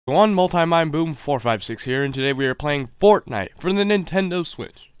One Multi-Mind Boom 456 here, and today we are playing Fortnite for the Nintendo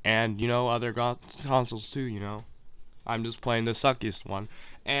Switch. And, you know, other consoles too, you know. I'm just playing the suckiest one.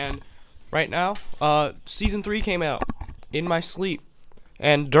 And right now, Season 3 came out in my sleep.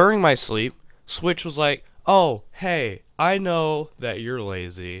 And during my sleep, Switch was like, oh, hey, I know that you're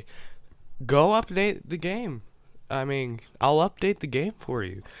lazy. Go update the game. I mean, I'll update the game for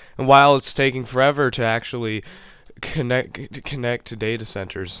you. And while it's taking forever to actually connect to data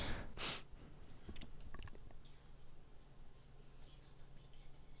centers.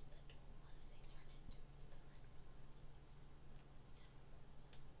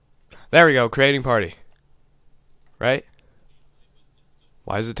 There we go, creating party. Right?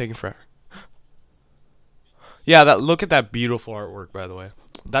 Why is it taking forever? Yeah, look at that beautiful artwork, by the way.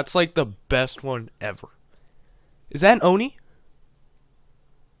 That's like the best one ever. Is that an Oni?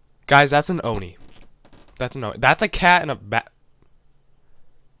 Guys, that's an Oni. That's an Oni. That's a cat and a bat.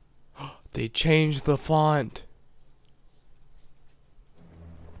 They changed the font.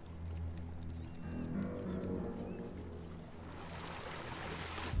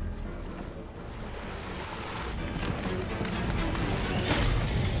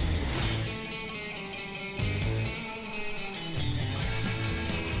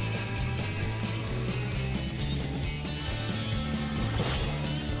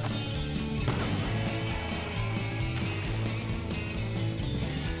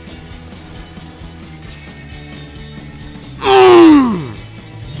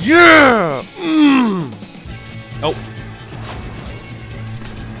 Yeah! Oh.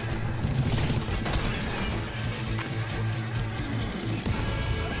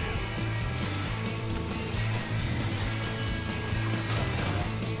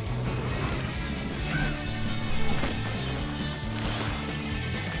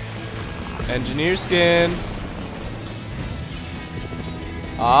 Engineer skin.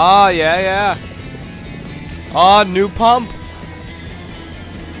 Ah, yeah. Ah, new pump.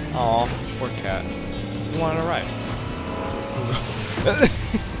 Aw, poor cat. You want to ride?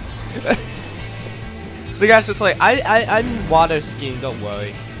 The guy's just like, I'm water skiing, don't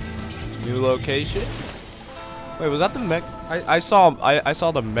worry. New location? Wait, was that the I saw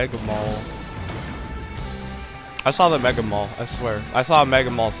the Mega Mall. I saw the Mega Mall, I swear. I saw a Mega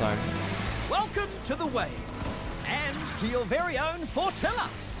Mall sign. Welcome to the waves, and to your very own Fortilla.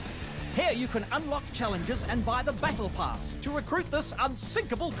 Here you can unlock challenges and buy the battle pass to recruit this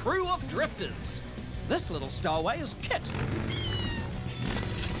unsinkable crew of drifters. This little stowaway is Kit.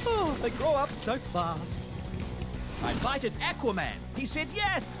 Oh, they grow up so fast. I invited Aquaman. He said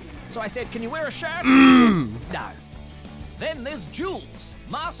yes. So I said, can you wear a shirt? He said, no. Then there's Jules,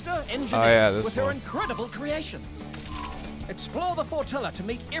 master engineer, with her incredible creations. Explore the Fortilla to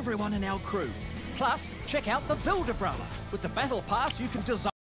meet everyone in our crew. Plus, check out the Build Umbrella. With the battle pass, you can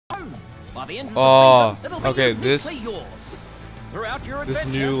design. By the end of the season, it'll be yours. Throughout your adventure,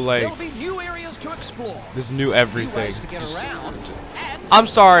 there'll be new areas to explore. This new everything. I'm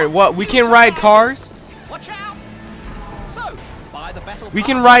sorry, what? We can ride cars? Watch out! So, buy the battle we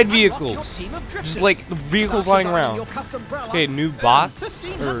can ride vehicles. Just like the vehicle flying around. Okay, new bots?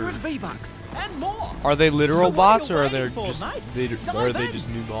 Or are they literal bots, or are they just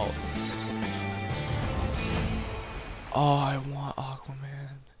new bots? Oh, I want Aquaman.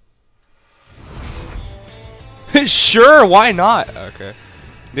 Sure, why not? Okay.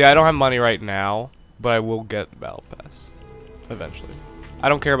 Yeah, I don't have money right now, but I will get the Battle Pass eventually. I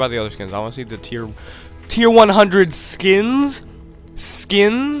don't care about the other skins. I want to see the tier 100 skins.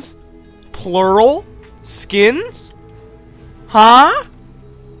 Skins? Plural? Skins? Huh?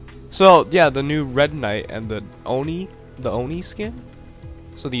 So, yeah, the new Red Knight and the Oni skin.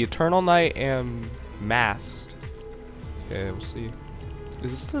 So the Eternal Knight and Masked. Okay, we'll see.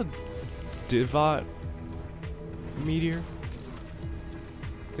 Is this the Divot meteor?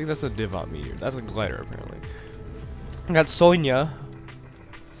 I think that's a Divot meteor. That's a glider, apparently. I got Sonya.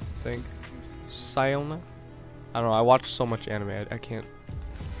 I think. Siona? I don't know. I watch so much anime. I can't.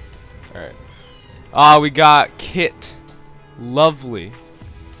 Alright. We got Kit. Lovely.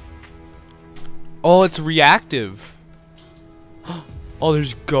 Oh, it's reactive. Oh,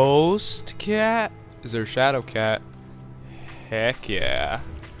 there's Ghost Cat. Is there Shadow Cat? Heck yeah.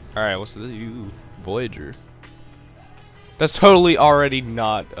 Alright, what's this? Voyager. That's totally already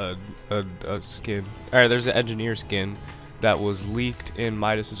not a skin. Alright, there's an engineer skin that was leaked in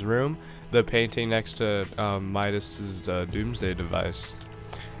Midas's room. The painting next to Midas's doomsday device.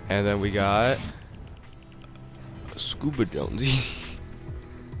 And then we got Scuba Jonesy.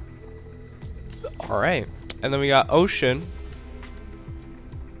 Alright. And then we got Ocean.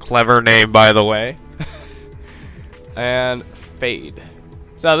 Clever name, by the way. And Fade.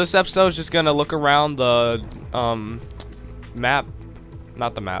 So this episode is just gonna look around the map,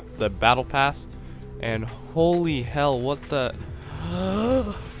 not the map, the battle pass, and holy hell, what the?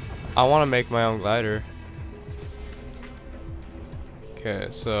 I want to make my own glider. Okay,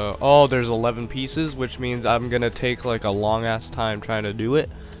 so there's 11 pieces, which means I'm gonna take like a long ass time trying to do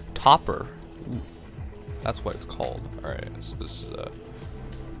it. Topper, that's what it's called. All right, so this is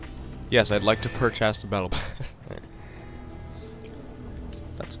yes, I'd like to purchase the battle pass.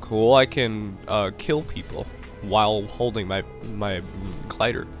 That's cool. I can kill people while holding my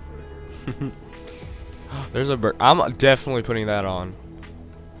glider. There's a bird. I'm definitely putting that on.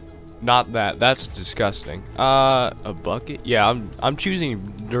 Not that. That's disgusting. A bucket? Yeah, I'm choosing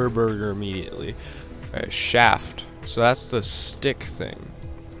Der Burger immediately. Alright, shaft. So that's the stick thing.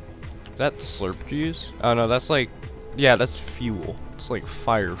 Is that slurp juice? Oh no, that's like, yeah, that's fuel. It's like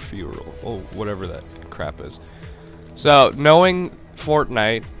fire fuel. Oh, whatever that crap is. So knowing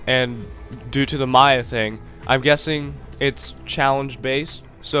Fortnite and due to the Maya thing, I'm guessing it's challenge based.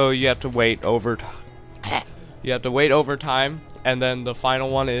 So you have to wait over time, and then the final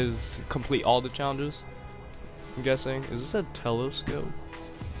one is complete all the challenges. I'm guessing. Is this a telescope?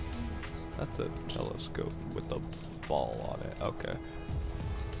 That's a telescope with a ball on it. Okay.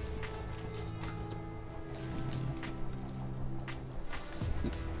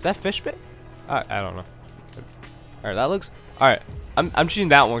 Is that fish bait? I don't know. Alright, that looks... Alright, I'm choosing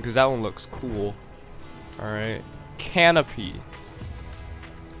that one because that one looks cool. Alright. Canopy.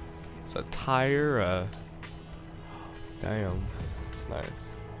 It's a tire, damn. It's nice.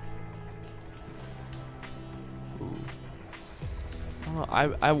 Ooh. I don't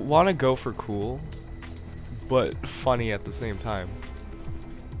know, I want to go for cool, but funny at the same time.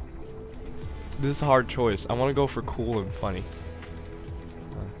 This is a hard choice. I want to go for cool and funny.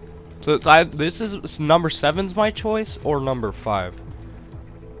 So this is number 7's my choice or number 5.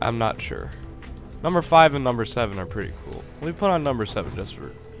 I'm not sure. Number 5 and number 7 are pretty cool. Let me put on number 7 just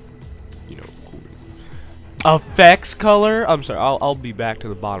for, you know, cool reasons. Effects color. I'm sorry. I'll be back to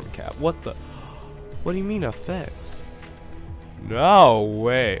the bottom cap. What the? What do you mean effects? No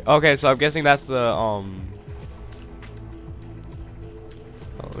way. Okay, so I'm guessing that's the Oh,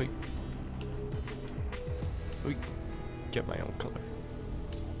 let me get my own color.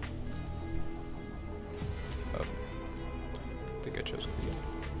 I think I chose green.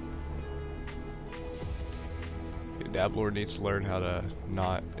 Okay, Dabbler needs to learn how to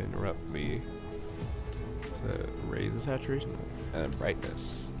not interrupt me. So raise the saturation and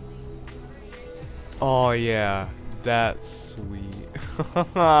brightness. Oh yeah, that's sweet.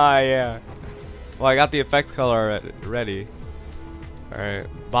 Yeah. Well, I got the effect color ready. All right,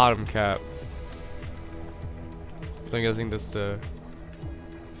 bottom cap. I'm guessing this the.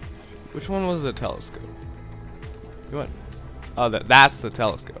 Which one was the telescope? What? Oh, that's the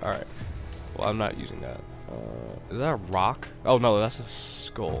telescope. All right. Well, I'm not using that. Is that a rock? Oh no, that's a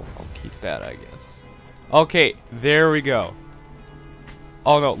skull. I'll keep that, I guess. Okay, there we go.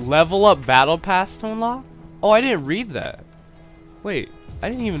 Oh no, level up battle pass to unlock? Oh, I didn't read that. Wait, I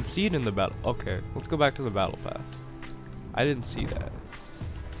didn't even see it in the battle. Okay, let's go back to the battle pass. I didn't see that.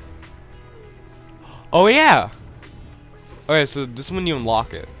 Oh yeah. Okay, so this is when you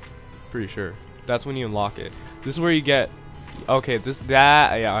unlock it. Pretty sure. That's when you unlock it. This is where you get. Okay,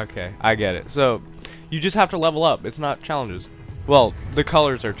 yeah, okay, I get it. So, you just have to level up. It's not challenges. Well, the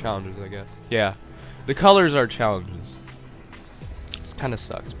colors are challenges, I guess. Yeah, the colors are challenges. This kind of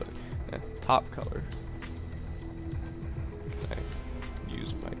sucks, but yeah. Top color. Can I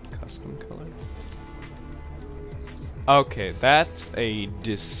use my custom color? Okay, that's a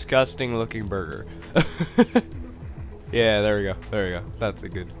disgusting looking burger. Yeah, there we go. There we go. That's a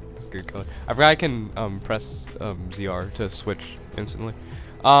good color. I forgot I can press ZR to switch instantly.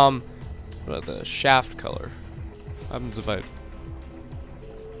 What about the shaft color? What happens if I...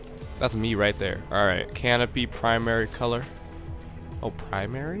 That's me right there. Alright, canopy primary color. Oh,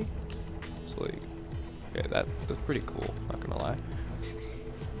 primary? So like, okay, that's pretty cool, not gonna lie.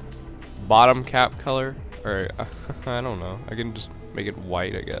 Bottom cap color? Or, I don't know. I can just make it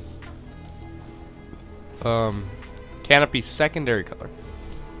white, I guess. Canopy secondary color.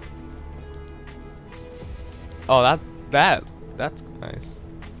 Oh, that's nice.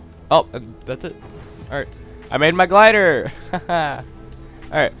 Oh, that's it. All right, I made my glider. All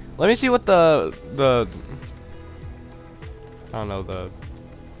right, let me see what the I don't know the.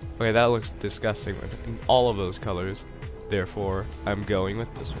 Okay, that looks disgusting in all of those colors. Therefore, I'm going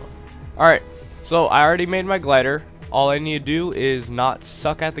with this one. All right, so I already made my glider. All I need to do is not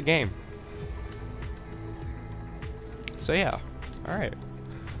suck at the game. So yeah, all right.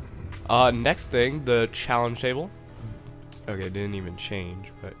 Next thing, the challenge table. Okay, it didn't even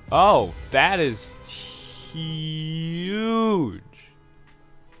change, but oh, that is huge.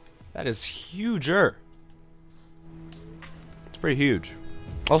 That is huger. It's pretty huge.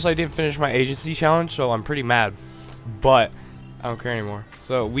 Also, I didn't finish my agency challenge, so I'm pretty mad. But I don't care anymore.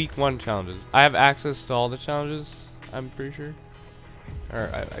 So week 1 challenges. I have access to all the challenges, I'm pretty sure. Or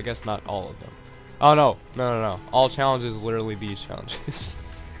I guess not all of them. Oh no, no. All challenges, literally these challenges.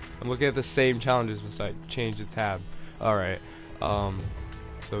 I'm looking at the same challenges once I change the tab. Alright.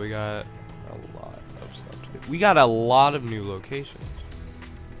 So we got a lot of stuff to do. We got a lot of new locations.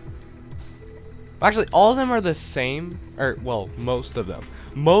 Actually, all of them are the same. Or, well, most of them.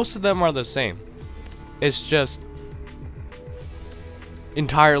 Most of them are the same. It's just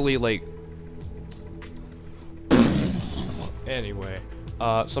entirely like anyway.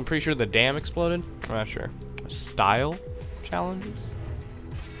 So I'm pretty sure the dam exploded. I'm not sure. Style challenges?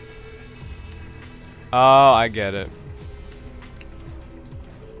 Oh, I get it.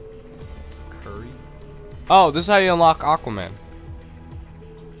 Curry? Oh, this is how you unlock Aquaman.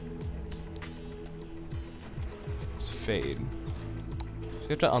 It's fade. So you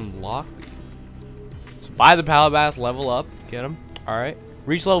have to unlock these. So buy the pallet bass, level up, get them. Alright.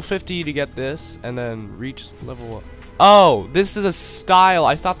 Reach level 50 to get this, and then reach level up. Oh, this is a style.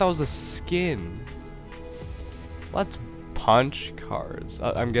 I thought that was a skin. Let's punch cards.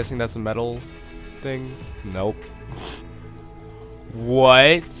 I'm guessing that's the metal things. Nope.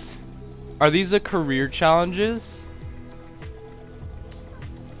 What? Are these the career challenges?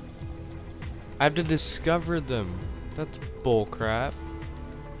 I have to discover them. That's bullcrap.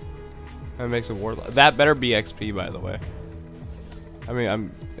 That makes it worth. That better be XP, by the way. I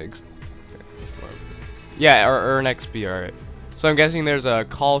mean, yeah, or earn XP, alright. So I'm guessing there's a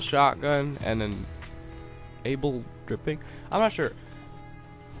call shotgun and an able dripping. I'm not sure.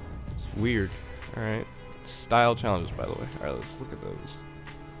 It's weird. Alright. Style challenges, by the way. Alright, let's look at those.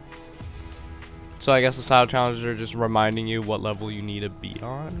 So I guess the style challenges are just reminding you what level you need to be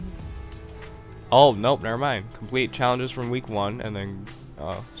on. Oh, nope, never mind. Complete challenges from week 1 and then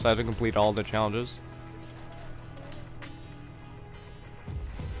so I have to complete all the challenges.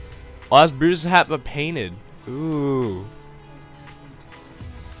 Oh, that's Bruce's hat but painted. Ooh.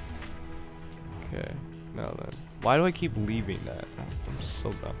 Okay. Now then. Why do I keep leaving that? I'm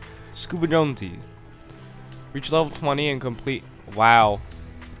so dumb. Scuba Jonesy. Reach level 20 and complete. Wow.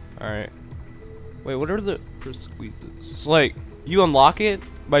 Alright. Wait, what are the presqueezes? So, like, you unlock it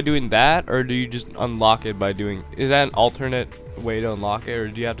by doing that, or do you just unlock it by doing... Is that an alternate way to unlock it, or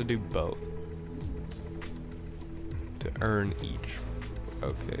do you have to do both? To earn each.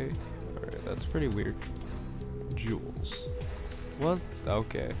 Okay. Alright, that's pretty weird. Jewels. What?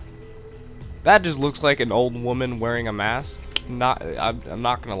 Okay. That just looks like an old woman wearing a mask. I'm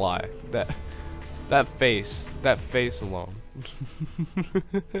not gonna lie. That face alone.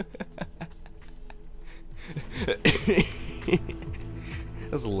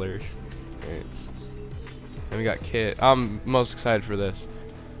 That's hilarious. Right. And we got Kit. I'm most excited for this.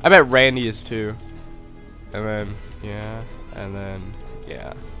 I bet Randy is too. And then yeah, and then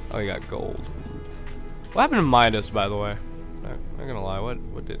yeah. Oh, we got gold. What happened to Midas, by the way? Not gonna lie.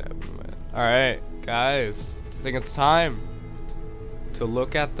 What did happen to Midas? All right, guys. I think it's time to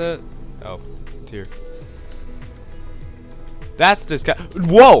look at the. Oh, it's here. That's this guy.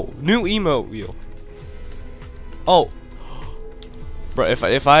 Whoa! New emote wheel. Oh, bro.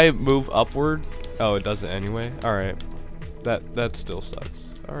 If I move upward, oh, it does it anyway. All right, that still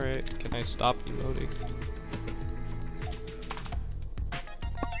sucks. All right, can I stop emoting?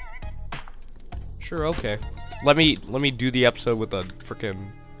 Sure. Okay. Let me do the episode with a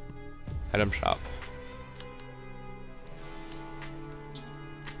freaking item shop.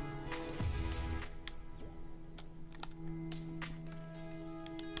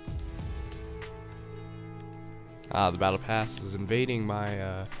 Ah, the battle pass is invading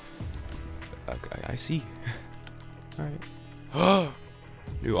my, okay, I see. Alright.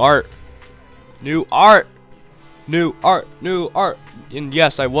 New art! New art! New art! New art! And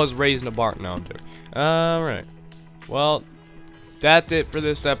yes, I was raised in a barn. No, I'm joking. Alright. Well, that's it for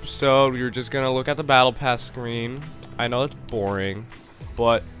this episode. We were just gonna look at the battle pass screen. I know it's boring,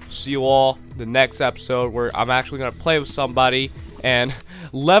 but see you all the next episode where I'm actually gonna play with somebody and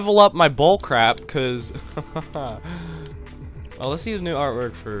level up my bull crap, cause well, let's see the new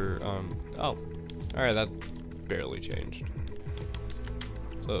artwork for oh, alright, that barely changed.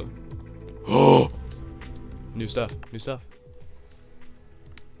 So oh, new stuff.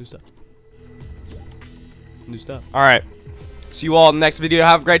 Alright, see you all in the next video.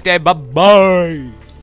 Have a great day. Bye bye.